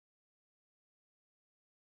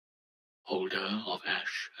holder of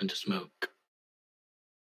ash and smoke.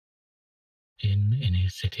 In any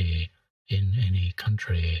city, in any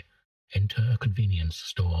country, enter a convenience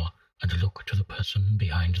store and look to the person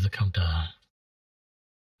behind the counter.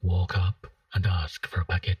 Walk up and ask for a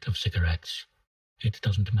packet of cigarettes. It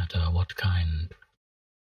doesn't matter what kind.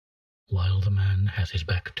 While the man has his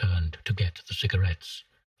back turned to get the cigarettes,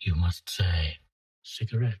 you must say,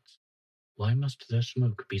 "Cigarettes? Why must their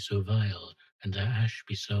smoke be so vile, and their ash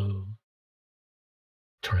be so—"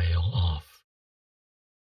 Trail off.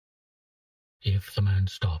 If the man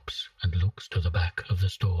stops and looks to the back of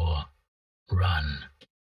the store, run.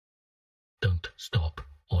 Don't stop,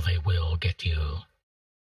 or they will get you.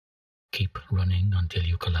 Keep running until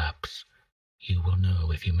you collapse. You will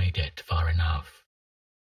know if you made it far enough.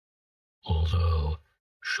 Although,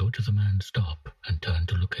 should the man stop and turn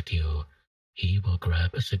to look at you, he will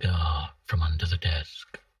grab a cigar from under the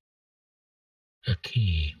desk. A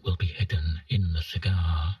key will be hidden in the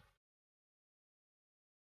cigar.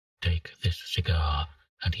 Take this cigar,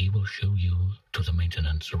 and he will show you to the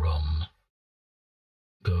maintenance room.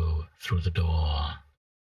 Go through the door.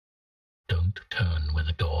 Don't turn when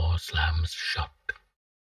the door slams shut.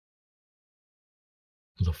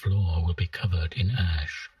 The floor will be covered in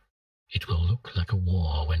ash. It will look like a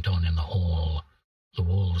war went on in the hall. The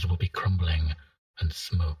walls will be crumbling, and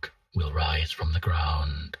smoke will rise from the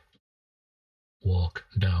ground. Walk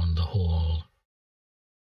down the hall.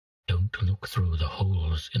 Don't look through the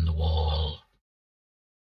holes in the wall.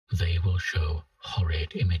 They will show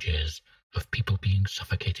horrid images of people being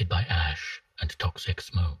suffocated by ash and toxic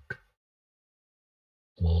smoke.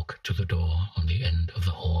 Walk to the door on the end of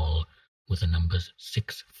the hall with the numbers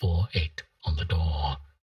 648 on the door.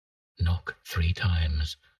 Knock 3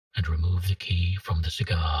 times and remove the key from the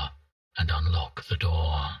cigar and unlock the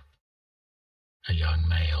door. A young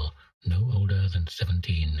male, no older than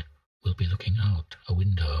 17, will be looking out a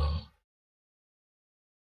window.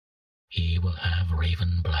 He will have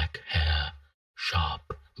raven black hair,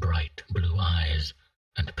 sharp, bright blue eyes,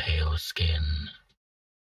 and pale skin.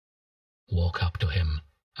 Walk up to him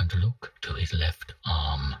and look to his left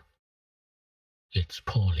arm. It's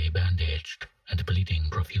poorly bandaged and bleeding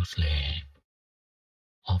profusely.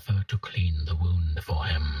 Offer to clean the wound for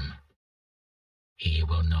him. He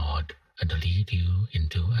will nod and lead you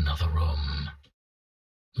into another room.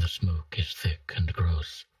 The smoke is thick and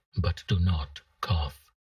gross, but do not cough.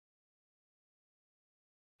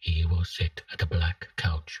 He will sit at a black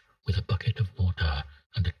couch with a bucket of water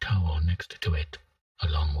and a towel next to it,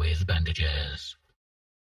 along with bandages.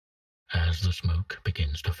 As the smoke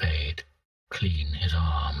begins to fade, clean his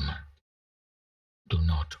arm. Do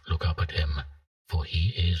not look up at him, for he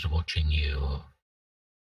is watching you.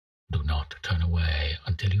 Do not turn away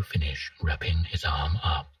until you finish wrapping his arm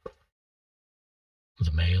up.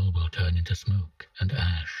 The male will turn into smoke and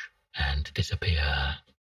ash and disappear.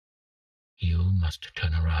 You must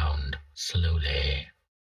turn around slowly.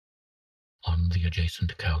 On the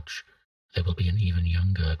adjacent couch, there will be an even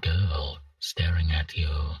younger girl staring at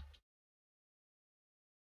you.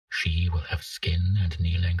 She will have skin and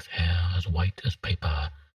knee-length hair as white as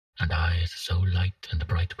paper, and eyes so light and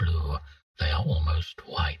bright blue they are almost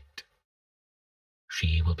white.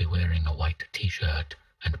 She will be wearing a white t-shirt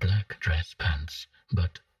and black dress pants,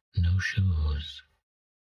 but no shoes.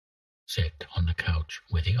 Sit on the couch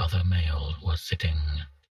where the other male was sitting.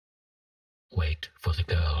 Wait for the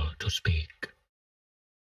girl to speak.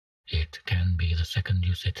 It can be the second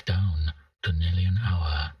you sit down to nearly an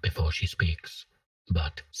hour before she speaks,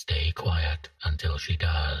 but stay quiet until she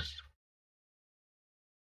does.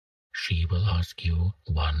 She will ask you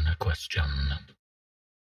one question.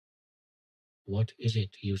 What is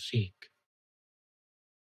it you seek?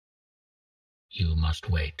 You must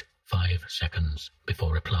wait 5 seconds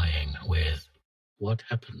before replying with, What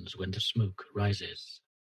happens when the smoke rises?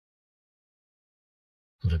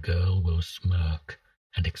 The girl will smirk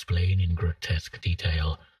and explain in grotesque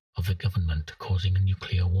detail of the government causing a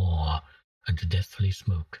nuclear war and deathly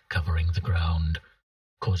smoke covering the ground,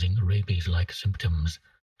 causing rabies-like symptoms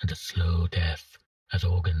and a slow death as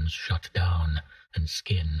organs shut down and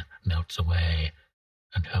skin melts away,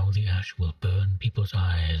 and how the ash will burn people's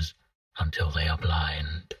eyes until they are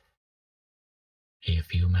blind.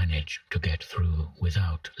 If you manage to get through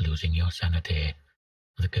without losing your sanity,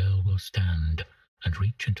 the girl will stand and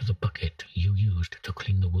reach into the bucket you used to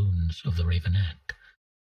clean the wounds of the ravenette,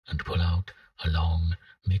 and pull out a long,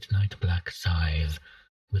 midnight black scythe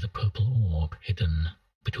with a purple orb hidden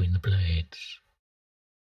between the blades.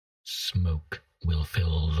 Smoke will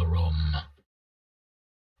fill the room.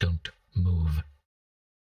 Don't move.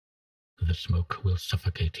 The smoke will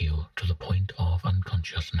suffocate you to the point of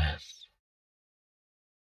unconsciousness.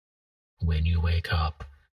 When you wake up,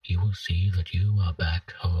 you will see that you are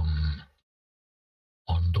back home.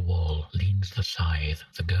 On the wall leans the scythe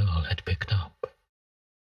the girl had picked up.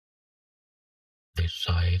 This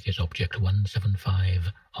scythe is object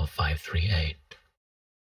 175 of 538.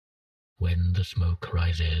 When the smoke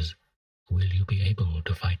rises, will you be able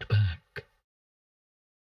to fight back?